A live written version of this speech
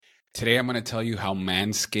Today I'm going to tell you how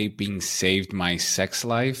manscaping saved my sex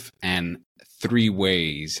life and 3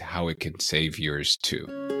 ways how it can save yours too.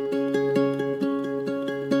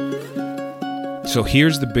 So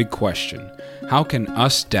here's the big question. How can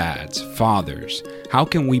us dads, fathers, how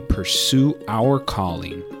can we pursue our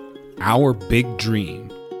calling, our big dream,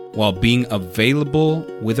 while being available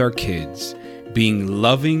with our kids, being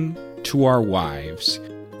loving to our wives,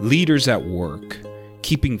 leaders at work,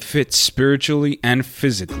 keeping fit spiritually and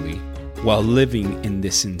physically, while living in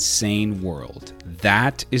this insane world?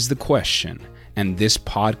 That is the question, and this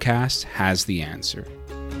podcast has the answer.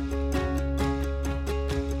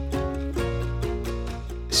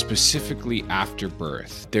 Specifically after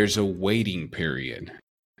birth, there's a waiting period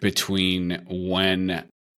between when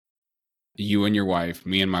you and your wife,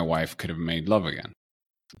 me and my wife, could have made love again.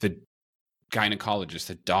 The gynecologist,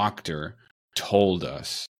 the doctor, told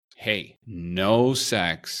us, hey, no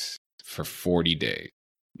sex for 40 days.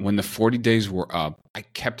 When the 40 days were up, I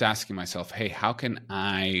kept asking myself, hey, how can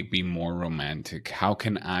I be more romantic? How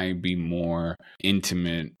can I be more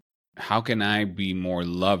intimate? How can I be more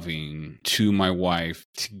loving to my wife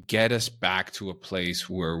to get us back to a place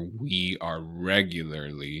where we are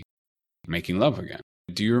regularly making love again?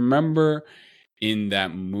 Do you remember in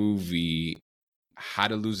that movie, How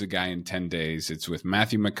to Lose a Guy in 10 Days? It's with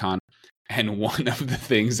Matthew McConaughey. And one of the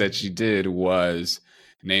things that she did was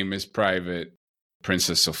name is private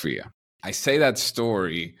Princess Sophia. I say that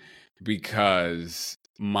story because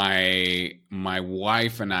my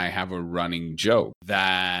wife and I have a running joke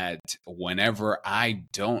that whenever I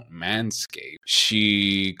don't manscape,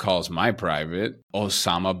 she calls my private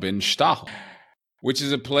Osama bin Stahel, which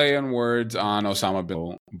is a play on words on Osama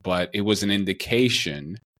bin, but it was an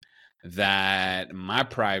indication that my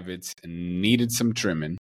privates needed some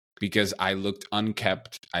trimming because I looked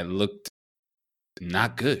unkempt. I looked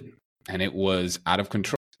not good, and it was out of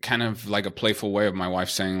control. Kind of like a playful way of my wife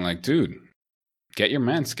saying, like, dude, get your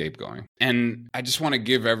manscape going. And I just want to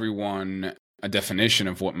give everyone a definition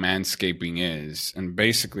of what manscaping is. And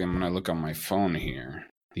basically, I'm going to look on my phone here.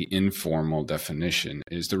 The informal definition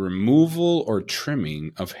is the removal or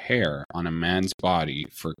trimming of hair on a man's body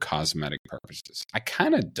for cosmetic purposes. I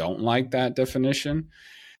kind of don't like that definition.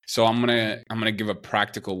 So I'm gonna give a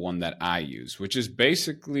practical one that I use, which is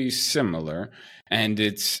basically similar, and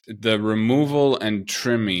it's the removal and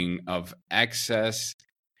trimming of excess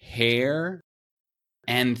hair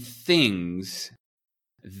and things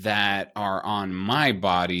that are on my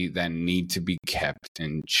body that need to be kept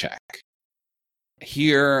in check.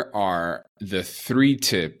 Here are the 3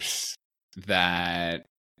 tips that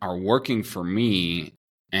are working for me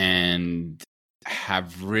and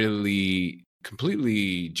have really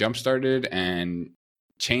completely jump-started and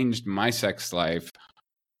changed my sex life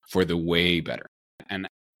for the way better. And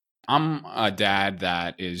I'm a dad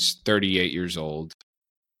that is 38 years old.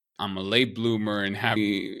 I'm a late bloomer and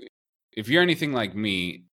if you're anything like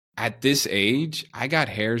me, at this age, I got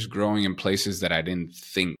hairs growing in places that I didn't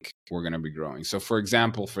think were going to be growing. So for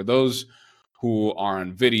example, for those who are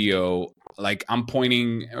on video, like I'm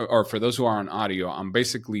pointing, or for those who are on audio, I'm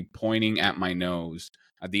basically pointing at my nose,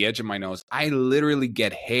 at the edge of my nose. I literally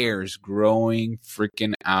get hairs growing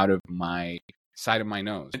freaking out of my side of my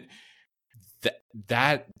nose.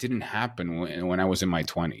 That didn't happen when I was in my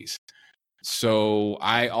 20s. So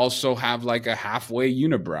I also have like a halfway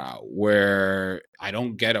unibrow where I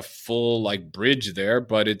don't get a full like bridge there,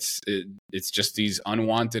 but it's just these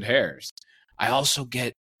unwanted hairs. I also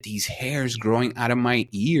get these hairs growing out of my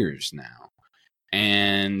ears now.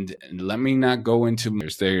 And let me not go into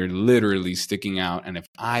this. They're literally sticking out. And if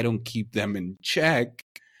I don't keep them in check,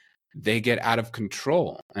 they get out of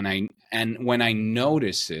control. And when I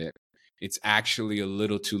notice it, it's actually a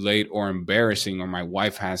little too late or embarrassing, or my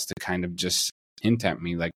wife has to kind of just hint at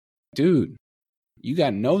me like, dude, you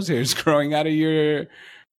got nose hairs growing out of your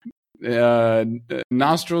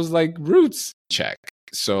nostrils like roots. Check.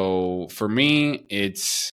 So for me,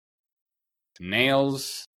 it's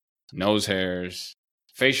nails, nose hairs,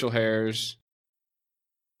 facial hairs,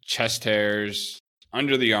 chest hairs,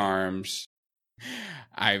 under the arms.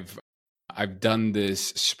 I've done this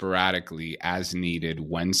sporadically as needed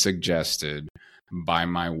when suggested by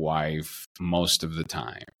my wife most of the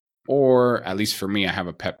time. Or at least for me, I have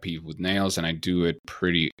a pet peeve with nails and I do it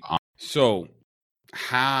pretty often. So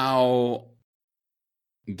how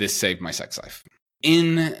this saved my sex life?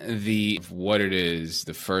 In what it is,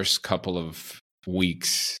 the first couple of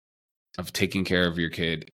weeks of taking care of your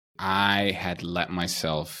kid, I had let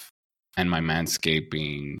myself and my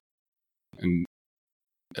manscaping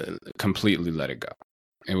completely let it go.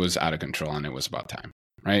 It was out of control and it was about time,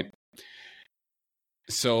 right?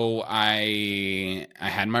 So I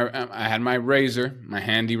had my razor, my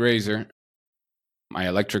handy razor, my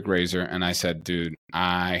electric razor, and I said, dude,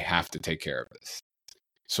 I have to take care of this.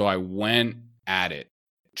 So I went at it,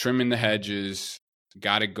 trimming the hedges,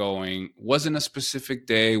 got it going. Wasn't a specific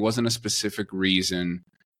day, wasn't a specific reason.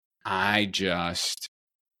 I just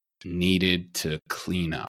needed to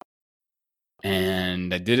clean up.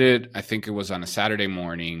 And I did it, I think it was on a Saturday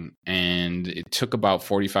morning, and it took about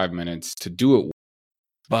 45 minutes to do it.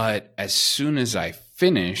 But as soon as I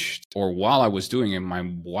finished, or while I was doing it, my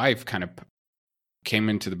wife kind of came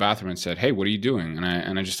into the bathroom and said, hey, what are you doing?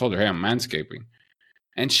 And I just told her, hey, I'm manscaping.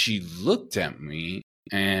 And she looked at me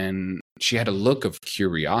and she had a look of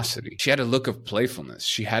curiosity. She had a look of playfulness.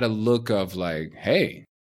 She had a look of like, hey,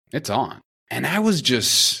 it's on. And I was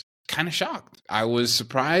just kind of shocked. I was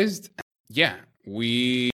surprised. Yeah,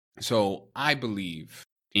 so I believe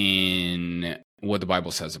in what the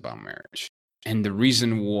Bible says about marriage. And the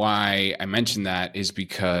reason why I mention that is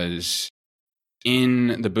because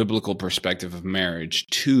in the biblical perspective of marriage,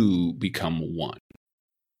 two become one.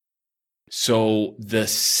 So the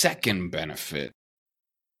second benefit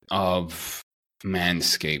of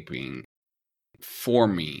manscaping for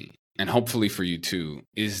me, and hopefully for you too,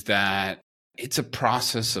 is that it's a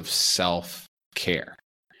process of self-care.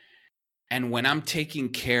 And when I'm taking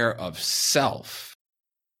care of self,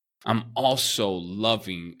 I'm also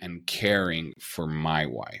loving and caring for my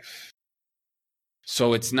wife.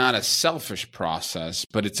 So it's not a selfish process,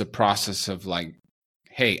 but it's a process of like,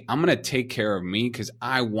 hey, I'm going to take care of me because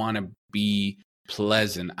I want to be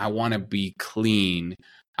pleasant. I want to be clean.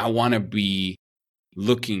 I want to be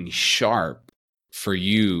looking sharp for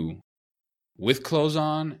you with clothes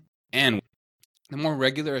on. And the more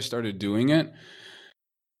regular I started doing it,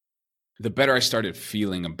 the better I started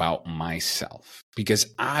feeling about myself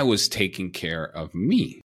because I was taking care of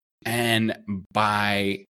me. And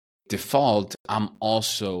by default, I'm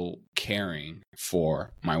also caring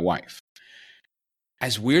for my wife.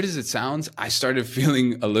 As weird as it sounds, I started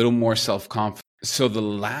feeling a little more self-confident. So the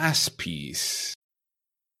last piece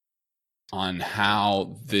on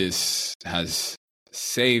how this has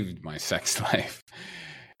saved my sex life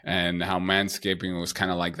and how manscaping was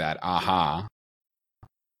kind of like that aha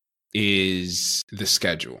is the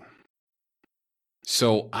schedule.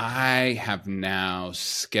 So I have now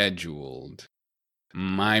scheduled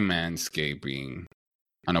my manscaping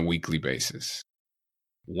on a weekly basis.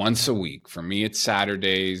 Once a week. For me, it's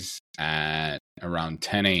Saturdays at around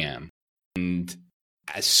 10 a.m. And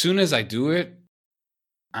as soon as I do it,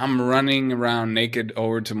 I'm running around naked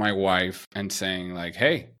over to my wife and saying like,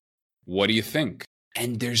 hey, what do you think?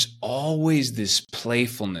 And there's always this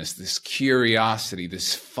playfulness, this curiosity,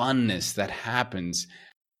 this funness that happens,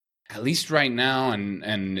 at least right now,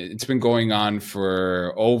 and it's been going on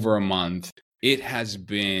for over a month. It has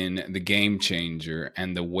been the game changer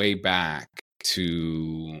and the way back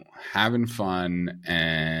to having fun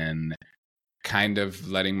and kind of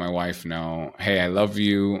letting my wife know, hey, I love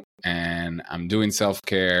you and I'm doing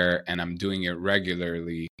self-care and I'm doing it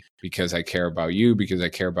regularly because I care about you, because I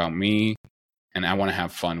care about me, and I want to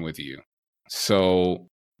have fun with you. So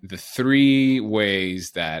the 3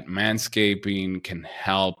 ways that manscaping can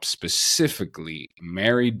help specifically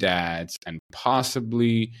married dads and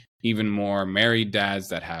possibly even more married dads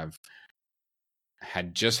that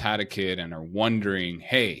had just had a kid and are wondering,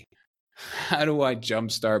 hey, how do I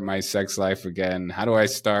jumpstart my sex life again? How do I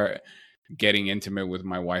start getting intimate with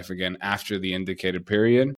my wife again after the indicated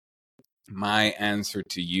period? My answer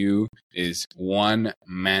to you is 1,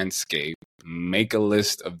 Manscape. Make a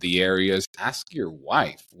list of the areas. Ask your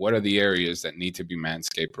wife, what are the areas that need to be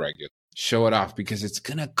manscaped regularly? Show it off because it's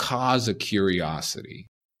going to cause a curiosity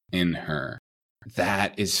in her.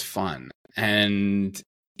 That is fun. And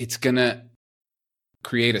it's going to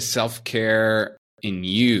create a self-care in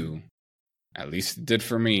you, at least it did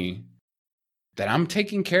for me, that I'm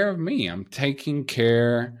taking care of me. I'm taking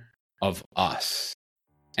care of us.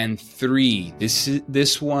 And 3,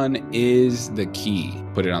 this one is the key.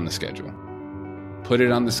 Put it on the schedule. Put it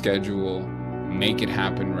on the schedule. Make it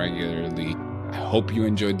happen regularly. I hope you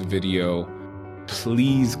enjoyed the video.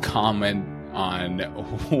 Please comment on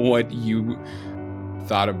what you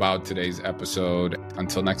thought about today's episode.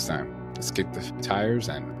 Until next time, let's kick the tires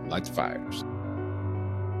and light the fires.